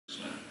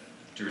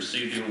to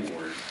receive the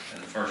award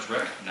and the first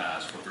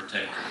recognized for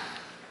protecting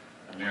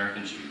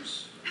American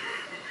Jews.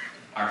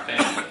 Our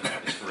family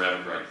is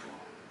forever grateful.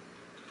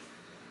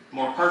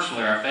 More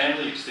personally, our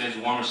family extends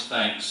warmest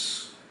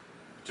thanks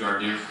to our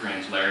dear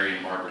friends Larry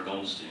and Barbara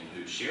Goldstein,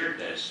 who shared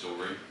that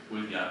story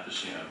with Yad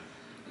Vashem,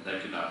 and they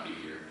could not be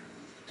here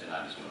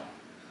tonight as well.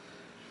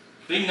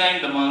 Being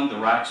named among the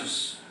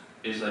righteous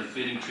is a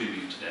fitting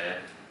tribute to Dad,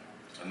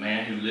 a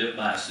man who lived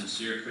by a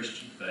sincere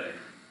Christian faith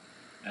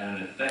and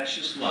an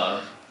infectious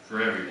love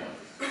for everyone.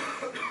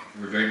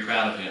 We're very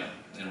proud of him,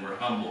 and we're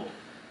humbled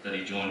that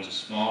he joins a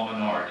small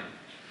minority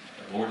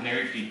of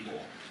ordinary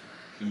people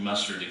who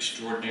mustered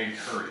extraordinary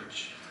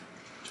courage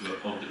to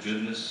uphold the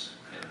goodness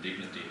and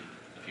dignity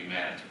of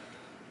humanity.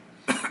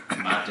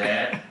 My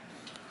dad,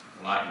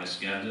 like Miss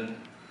Gundon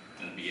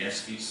and the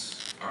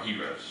Bieskis, are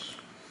heroes.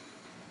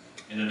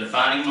 In a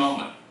defining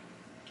moment,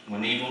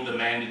 when evil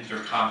demanded their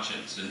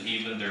conscience and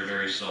even their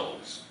very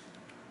souls,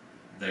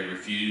 they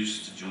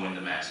refused to join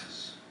the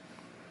masses,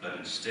 but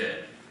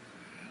instead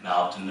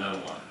bowed to no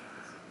one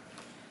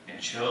and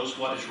chose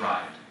what is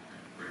right,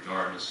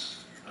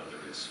 regardless of the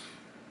risk.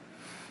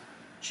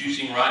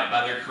 Choosing right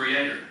by their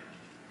Creator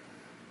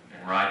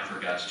and right for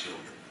God's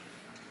children.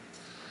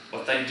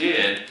 What they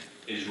did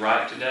is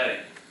right today.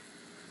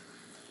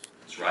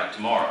 It's right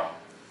tomorrow.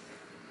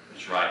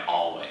 It's right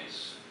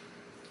always.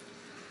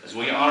 As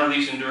we honor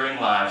these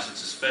enduring lives,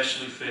 it's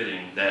especially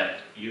fitting that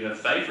you have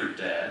favored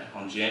Dad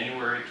on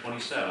January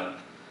 27th,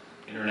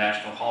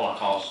 International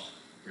Holocaust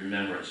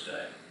Remembrance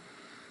Day.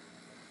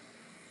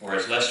 Or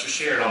as Lester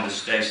shared on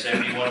this day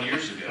 71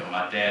 years ago,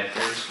 my dad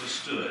fearlessly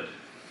stood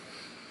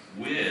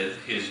with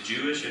his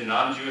Jewish and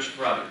non-Jewish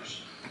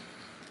brothers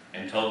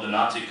and told the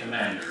Nazi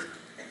commander,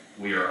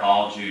 "We are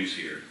all Jews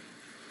here."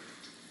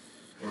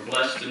 We're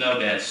blessed to know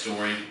Dad's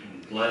story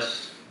and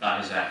blessed by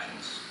his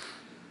actions,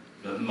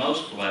 but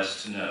most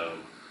blessed to know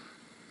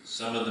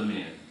some of the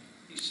men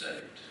he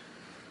saved.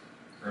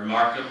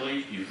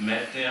 Remarkably, you've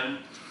met them.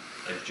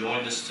 They've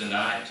joined us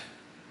tonight,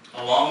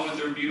 along with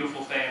their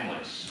beautiful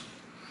families.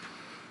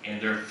 And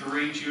there are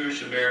 3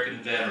 Jewish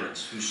American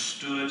veterans who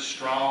stood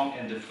strong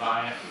and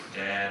defiant with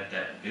Dad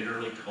that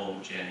bitterly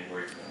cold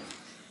January morning.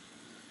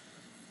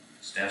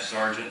 Staff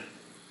Sergeant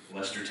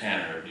Lester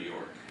Tanner of New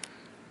York.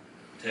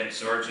 Tech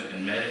Sergeant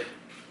and Medic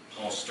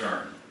Paul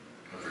Stern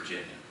of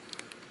Virginia.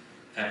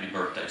 Happy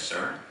birthday,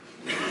 sir.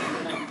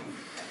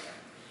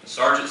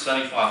 Sergeant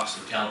Sonny Fox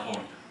of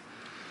California.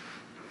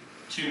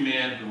 2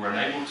 men who were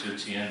unable to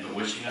attend but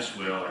wishing us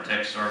well are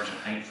Tech Sergeant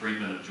Hank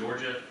Friedman of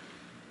Georgia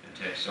and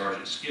Tech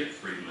Sergeant Skip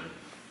Friedman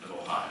of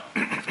Ohio.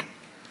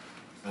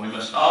 And we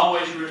must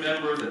always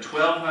remember the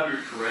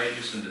 1,200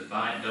 courageous and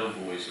defiant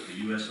doughboys of the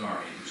U.S.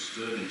 Army who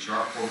stood in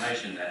sharp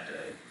formation that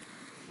day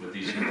with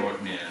these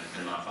heroic men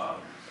and my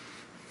father.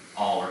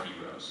 All are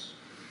heroes.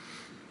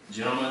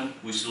 Gentlemen,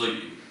 we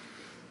salute you.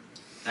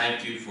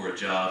 Thank you for a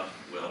job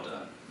well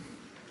done.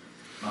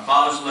 My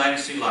father's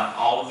legacy, like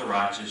all of the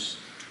righteous,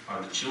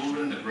 are the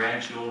children, the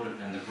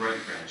grandchildren, and the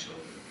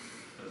great-grandchildren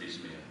of these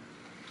men.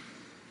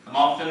 I'm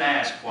often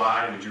asked,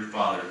 why would your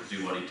father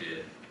do what he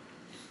did?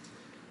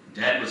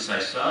 Dad would say,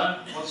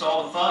 "Son, what's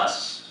all the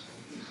fuss?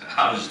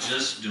 I was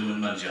just doing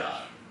my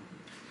job."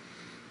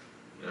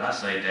 But I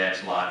say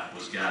Dad's life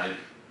was guided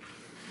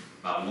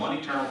by one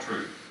eternal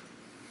truth,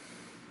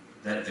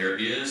 that there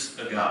is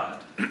a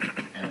God,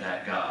 and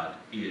that God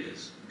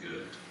is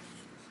good.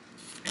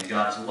 And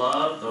God's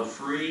love, though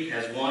free,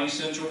 has one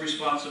essential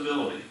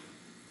responsibility.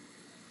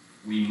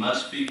 We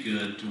must be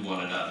good to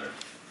one another.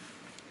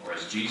 Or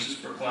as Jesus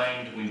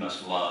proclaimed, we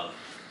must love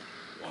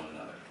one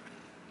another.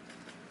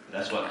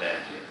 That's what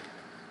Dad did,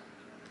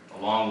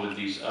 along with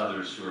these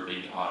others who are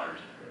being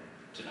honored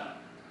tonight.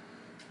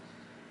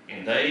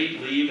 And they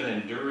leave an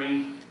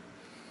enduring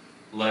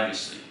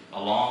legacy,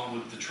 along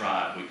with the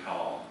tribe we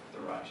call the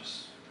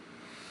righteous.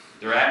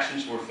 Their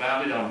actions were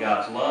founded on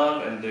God's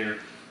love and the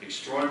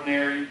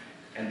extraordinary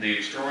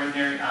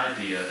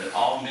idea that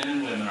all men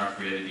and women are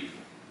created equal.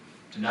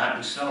 Tonight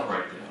we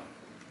celebrate them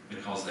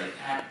because they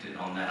acted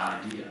on that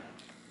idea.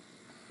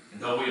 And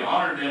though we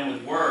honor them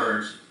with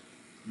words,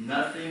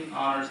 nothing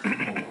honors them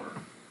more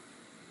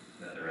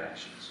than their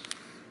actions.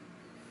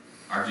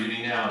 Our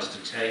duty now is to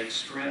take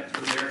strength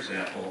from their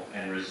example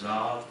and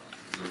resolve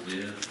to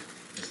live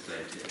as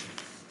they did,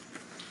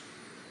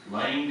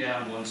 laying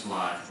down one's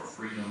life for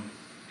freedom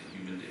and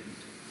human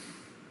dignity.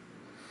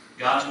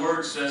 God's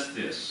word says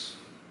this: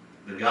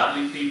 "The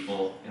godly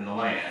people in the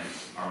land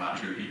are my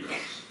true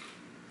heroes.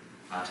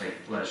 I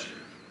take pleasure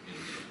in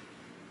them."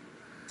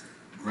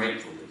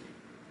 Gratefully,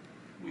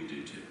 we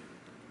do too.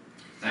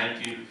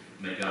 Thank you.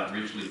 May God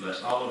richly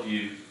bless all of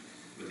you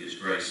with His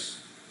grace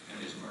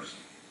and His mercy.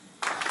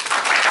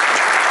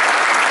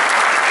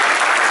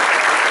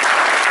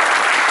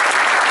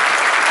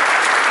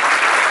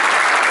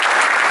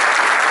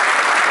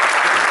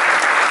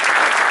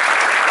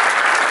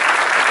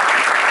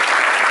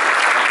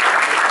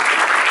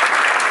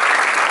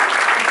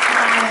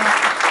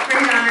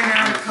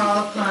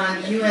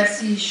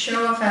 USC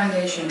Shoah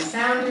Foundation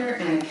founder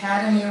and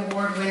Academy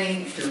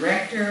Award-winning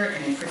director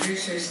and producer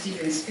producer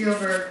Steven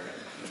Spielberg,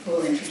 who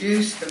will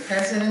introduce the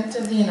President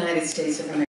of the United States of America.